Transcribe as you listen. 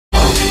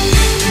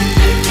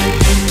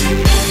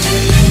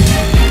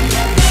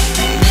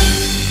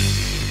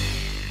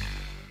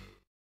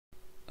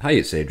Hi,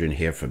 it's Adrian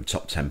here from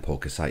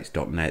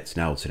top10pokersites.net.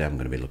 Now today I'm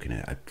going to be looking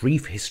at a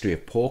brief history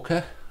of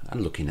poker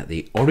and looking at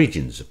the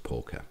origins of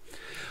poker.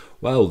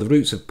 Well, the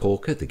roots of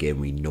poker, the game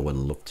we know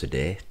and love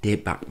today,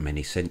 date back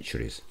many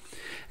centuries.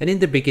 And in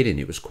the beginning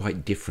it was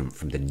quite different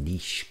from the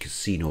niche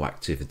casino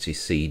activity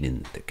seen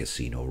in the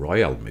Casino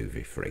Royale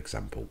movie, for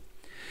example.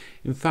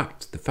 In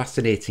fact, the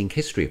fascinating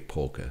history of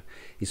poker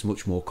is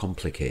much more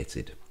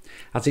complicated,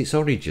 as its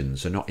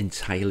origins are not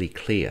entirely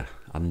clear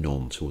and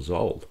known to us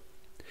all.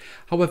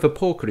 However,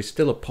 poker is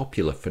still a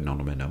popular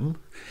phenomenon,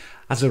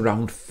 as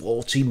around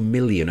 40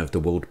 million of the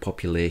world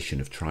population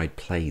have tried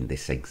playing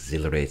this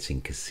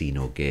exhilarating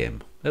casino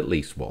game at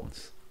least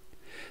once.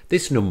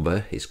 This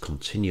number is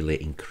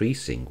continually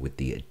increasing with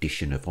the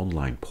addition of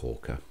online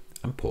poker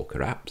and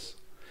poker apps.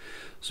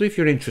 So if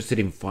you're interested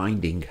in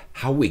finding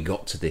how we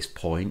got to this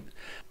point,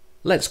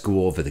 let's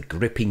go over the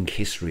gripping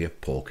history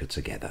of poker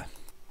together.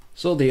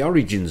 So the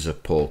origins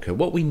of poker,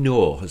 what we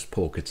know as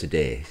poker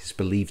today, is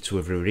believed to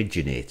have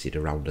originated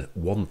around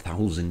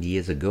 1,000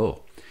 years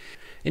ago.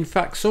 In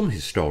fact, some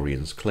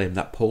historians claim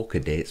that poker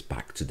dates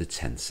back to the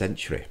 10th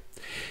century.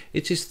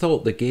 It is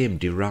thought the game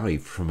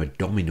derived from a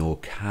domino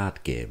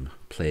card game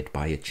played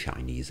by a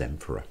Chinese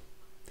emperor.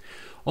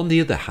 On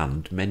the other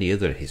hand, many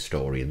other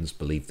historians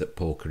believe that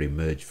poker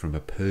emerged from a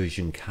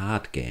Persian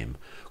card game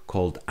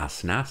called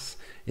As-Nas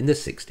in the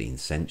 16th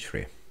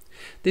century.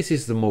 This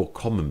is the more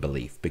common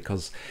belief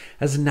because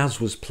as Nas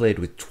was played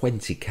with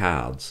 20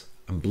 cards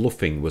and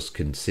bluffing was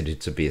considered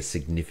to be a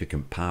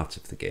significant part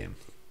of the game.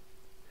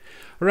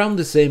 Around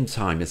the same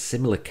time, a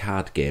similar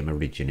card game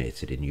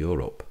originated in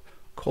Europe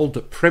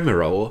called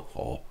Primero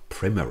or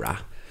Primera,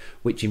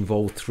 which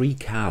involved 3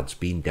 cards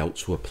being dealt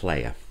to a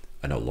player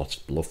and a lot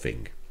of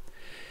bluffing.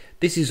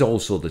 This is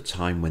also the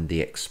time when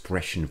the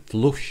expression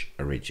flush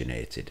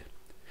originated.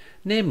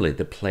 Namely,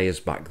 the players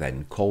back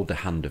then called a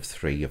hand of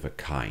 3 of a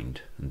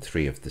kind and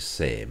 3 of the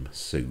same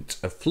suit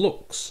a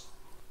flux.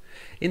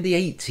 In the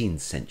 18th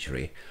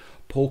century,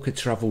 poker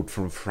travelled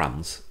from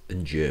France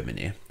and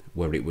Germany,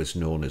 where it was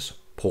known as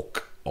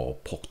poc or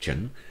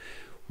pochen,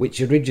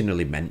 which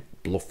originally meant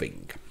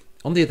bluffing.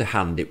 On the other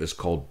hand, it was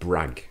called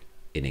brag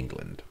in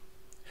England.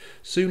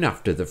 Soon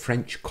after, the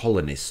French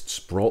colonists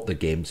brought the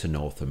game to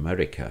North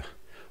America,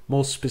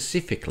 more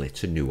specifically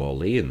to New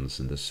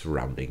Orleans and the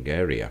surrounding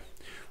area,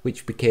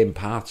 which became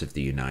part of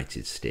the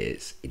United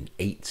States in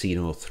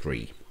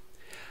 1803,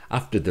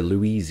 after the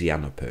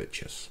Louisiana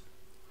Purchase.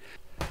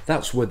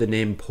 That's where the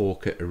name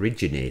poker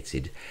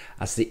originated,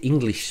 as the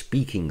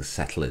English-speaking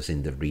settlers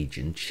in the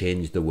region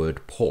changed the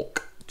word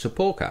poke to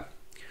poker.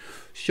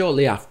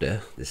 Shortly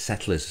after, the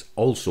settlers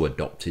also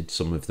adopted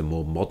some of the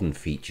more modern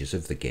features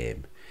of the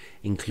game,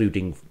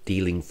 including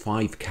dealing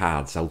 5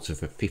 cards out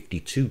of a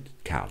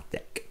 52-card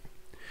deck.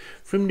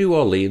 From New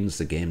Orleans,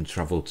 the game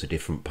travelled to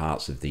different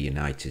parts of the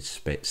United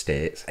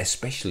States,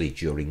 especially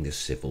during the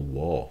Civil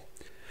War.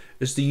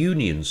 As the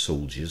Union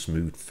soldiers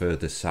moved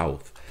further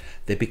south,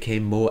 they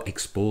became more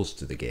exposed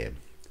to the game.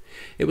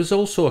 It was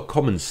also a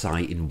common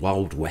sight in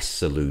Wild West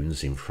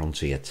saloons in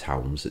frontier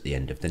towns at the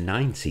end of the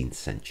 19th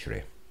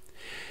century.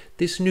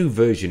 This new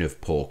version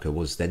of poker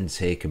was then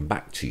taken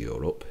back to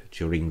Europe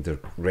during the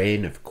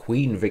reign of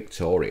Queen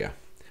Victoria.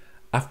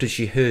 After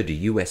she heard a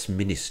US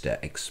minister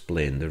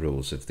explain the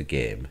rules of the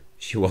game,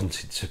 she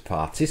wanted to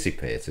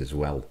participate as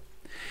well.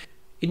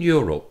 In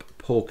Europe,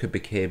 poker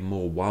became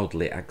more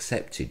widely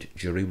accepted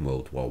during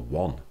World War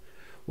I,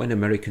 when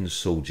American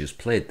soldiers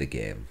played the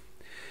game.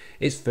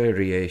 Its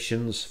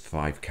variations,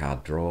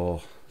 5-card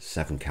draw,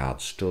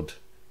 7-card stud,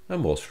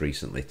 and most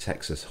recently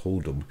Texas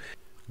Hold'em,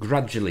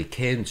 gradually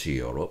came to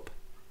Europe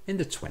in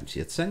the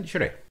 20th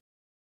century.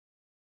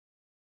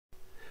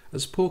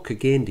 As poker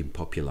gained in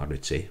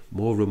popularity,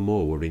 more and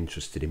more were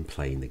interested in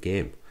playing the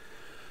game.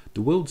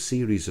 The World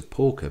Series of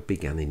Poker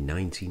began in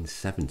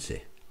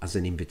 1970 as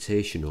an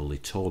invitation-only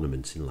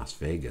tournament in Las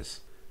Vegas.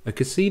 A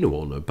casino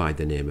owner by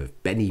the name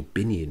of Benny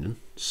Binion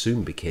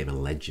soon became a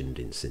legend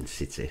in Sin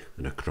City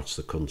and across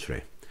the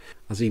country,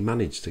 as he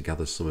managed to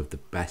gather some of the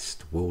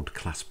best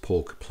world-class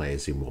poker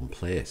players in one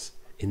place,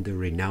 in the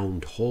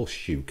renowned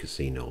Horseshoe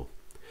Casino.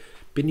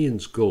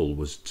 Binion's goal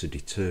was to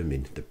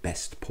determine the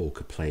best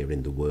poker player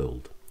in the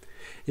world.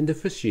 In the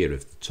first year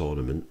of the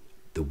tournament,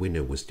 the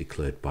winner was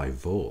declared by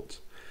vote.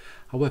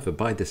 However,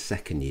 by the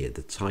second year,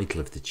 the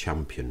title of the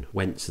champion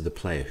went to the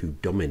player who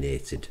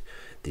dominated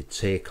the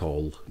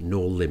take-all,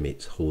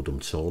 no-limit Hold'em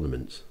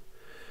tournament.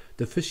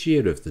 The first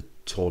year of the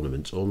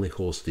tournament only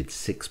hosted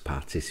 6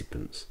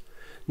 participants.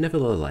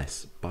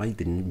 Nevertheless, by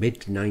the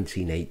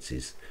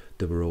mid-1980s,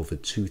 there were over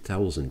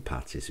 2,000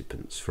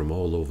 participants from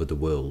all over the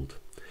world.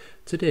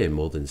 Today,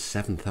 more than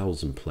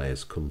 7,000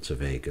 players come to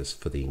Vegas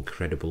for the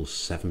incredible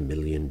 $7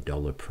 million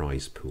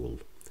prize pool.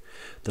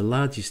 The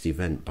largest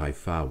event by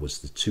far was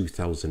the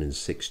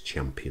 2006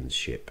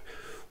 championship,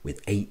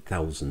 with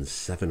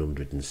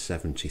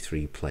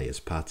 8,773 players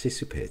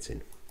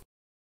participating.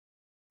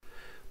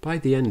 By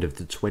the end of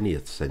the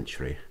 20th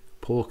century,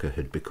 poker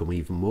had become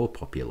even more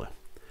popular.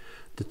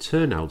 The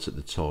turnout at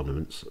the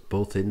tournaments,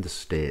 both in the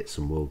States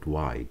and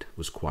worldwide,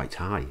 was quite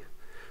high,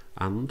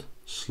 and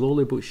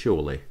Slowly but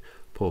surely,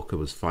 poker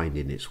was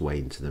finding its way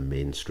into the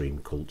mainstream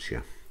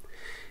culture.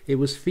 It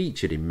was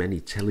featured in many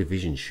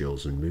television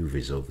shows and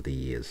movies over the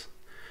years.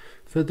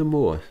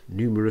 Furthermore,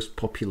 numerous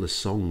popular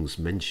songs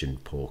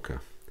mentioned poker,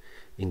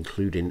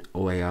 including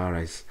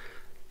OAR's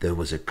There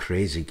Was a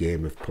Crazy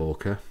Game of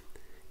Poker,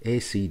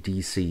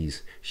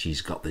 AC/DC's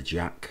She's Got the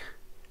Jack,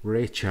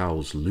 Ray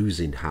Charles'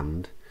 Losing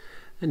Hand,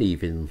 and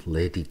even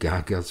Lady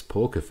Gaga's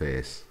Poker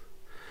Face.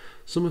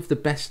 Some of the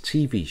best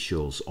TV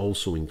shows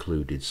also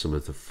included some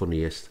of the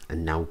funniest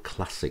and now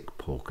classic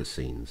poker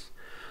scenes.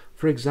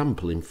 For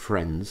example, in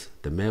Friends,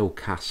 the male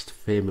cast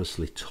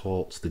famously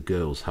taught the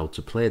girls how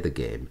to play the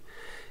game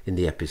in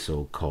the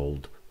episode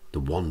called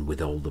The One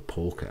with All the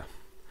Poker.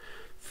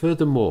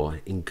 Furthermore,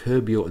 in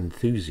Curb Your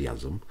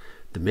Enthusiasm,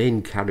 the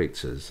main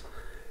characters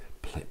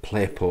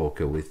play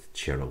poker with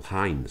Cheryl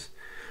Hines,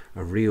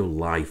 a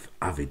real-life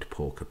avid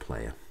poker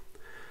player.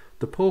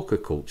 The poker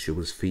culture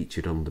was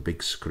featured on the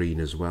big screen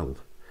as well.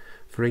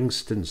 For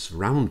instance,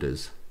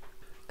 Rounders,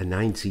 a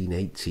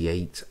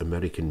 1988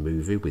 American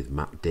movie with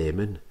Matt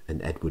Damon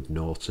and Edward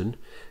Norton,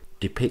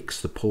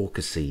 depicts the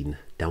poker scene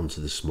down to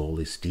the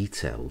smallest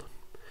detail.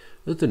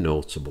 Other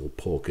notable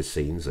poker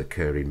scenes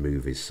occur in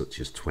movies such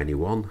as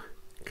 21,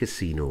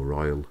 Casino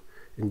Royale,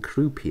 and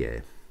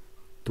Croupier.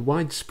 The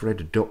widespread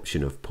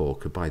adoption of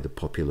poker by the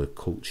popular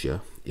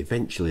culture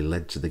eventually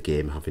led to the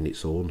game having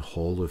its own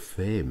Hall of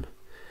Fame.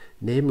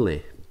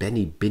 Namely,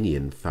 Benny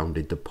Binion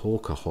founded the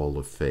Poker Hall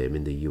of Fame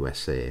in the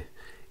USA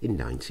in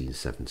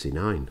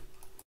 1979.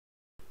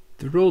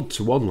 The road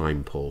to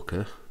online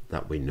poker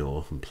that we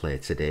know and play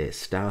today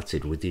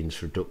started with the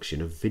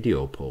introduction of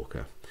video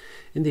poker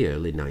in the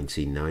early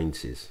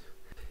 1990s.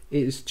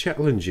 It is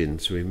challenging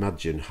to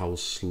imagine how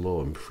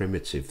slow and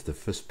primitive the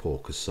first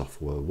poker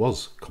software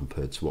was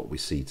compared to what we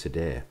see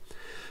today.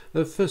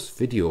 At first,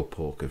 video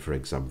poker, for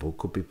example,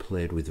 could be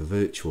played with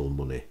virtual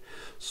money,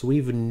 so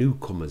even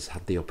newcomers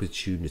had the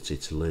opportunity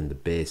to learn the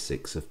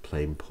basics of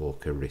playing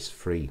poker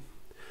risk-free.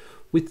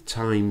 With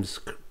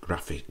times,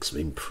 graphics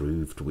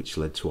improved, which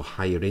led to a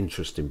higher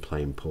interest in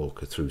playing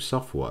poker through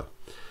software.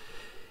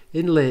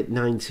 In late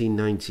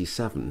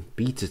 1997,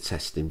 beta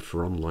testing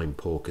for online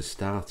poker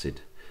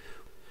started,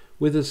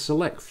 with a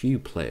select few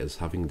players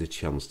having the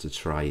chance to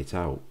try it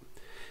out.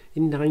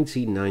 In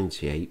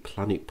 1998,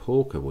 Planet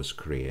Poker was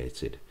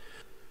created,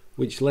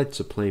 which led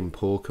to playing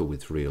poker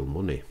with real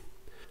money.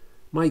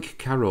 Mike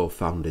Caro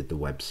founded the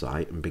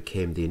website and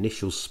became the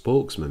initial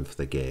spokesman for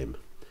the game.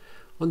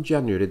 On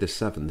January the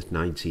 7th,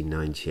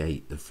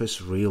 1998, the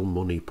first real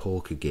money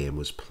poker game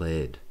was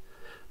played,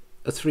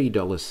 a $3,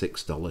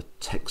 $6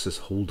 Texas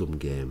Hold'em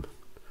game.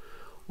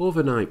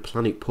 Overnight,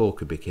 Planet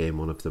Poker became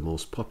one of the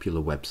most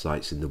popular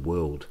websites in the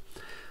world,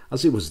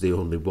 as it was the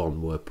only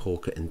one where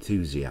poker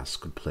enthusiasts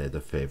could play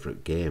their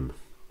favourite game.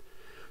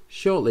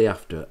 Shortly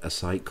after, a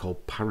site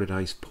called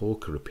Paradise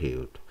Poker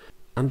appeared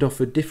and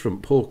offered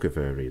different poker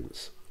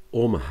variants,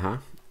 Omaha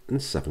and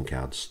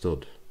 7-card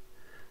stud,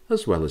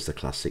 as well as the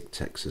classic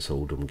Texas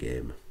Hold'em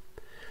game.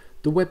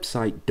 The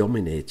website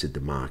dominated the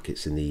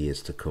markets in the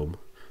years to come,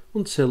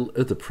 until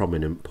other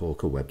prominent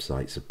poker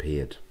websites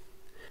appeared.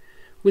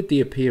 With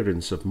the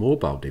appearance of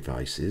mobile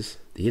devices,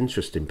 the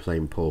interest in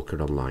playing poker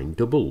online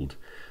doubled,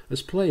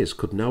 as players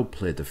could now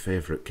play their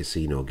favourite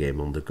casino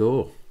game on the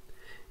go.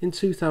 In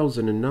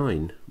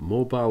 2009,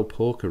 mobile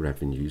poker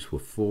revenues were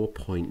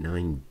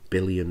 $4.9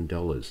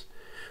 billion,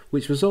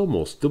 which was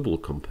almost double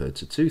compared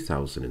to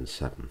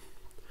 2007.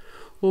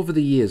 Over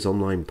the years,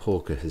 online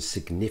poker has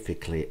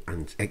significantly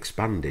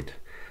expanded.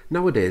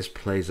 Nowadays,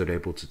 players are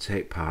able to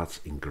take part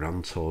in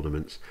grand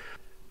tournaments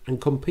and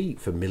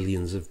compete for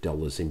millions of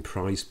dollars in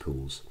prize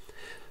pools.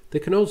 They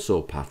can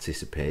also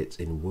participate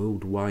in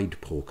worldwide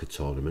poker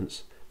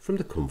tournaments from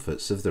the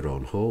comforts of their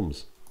own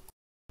homes.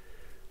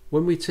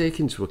 When we take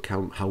into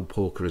account how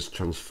poker has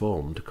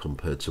transformed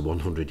compared to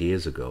 100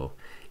 years ago,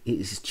 it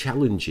is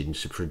challenging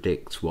to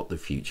predict what the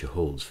future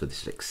holds for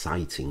this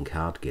exciting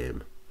card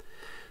game.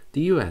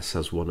 The US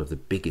has one of the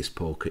biggest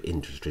poker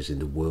industries in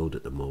the world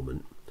at the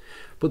moment,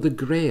 but the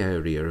grey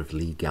area of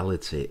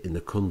legality in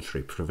the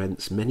country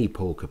prevents many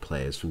poker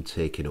players from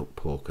taking up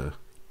poker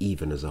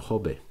even as a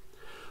hobby.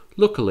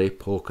 Luckily,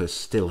 poker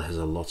still has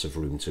a lot of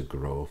room to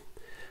grow,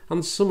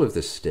 and some of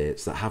the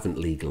states that haven't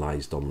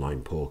legalised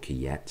online poker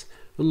yet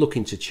are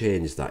looking to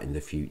change that in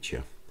the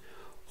future.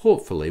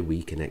 Hopefully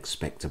we can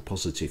expect a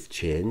positive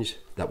change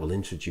that will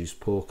introduce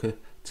poker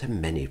to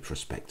many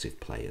prospective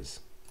players.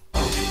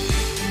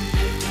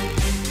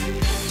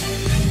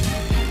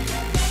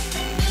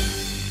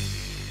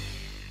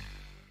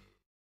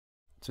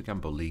 To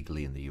gamble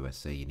legally in the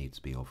USA, you need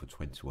to be over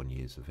 21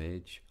 years of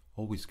age.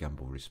 Always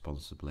gamble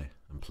responsibly,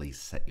 and please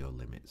set your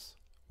limits.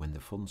 When the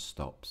fun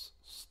stops,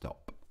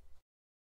 stop.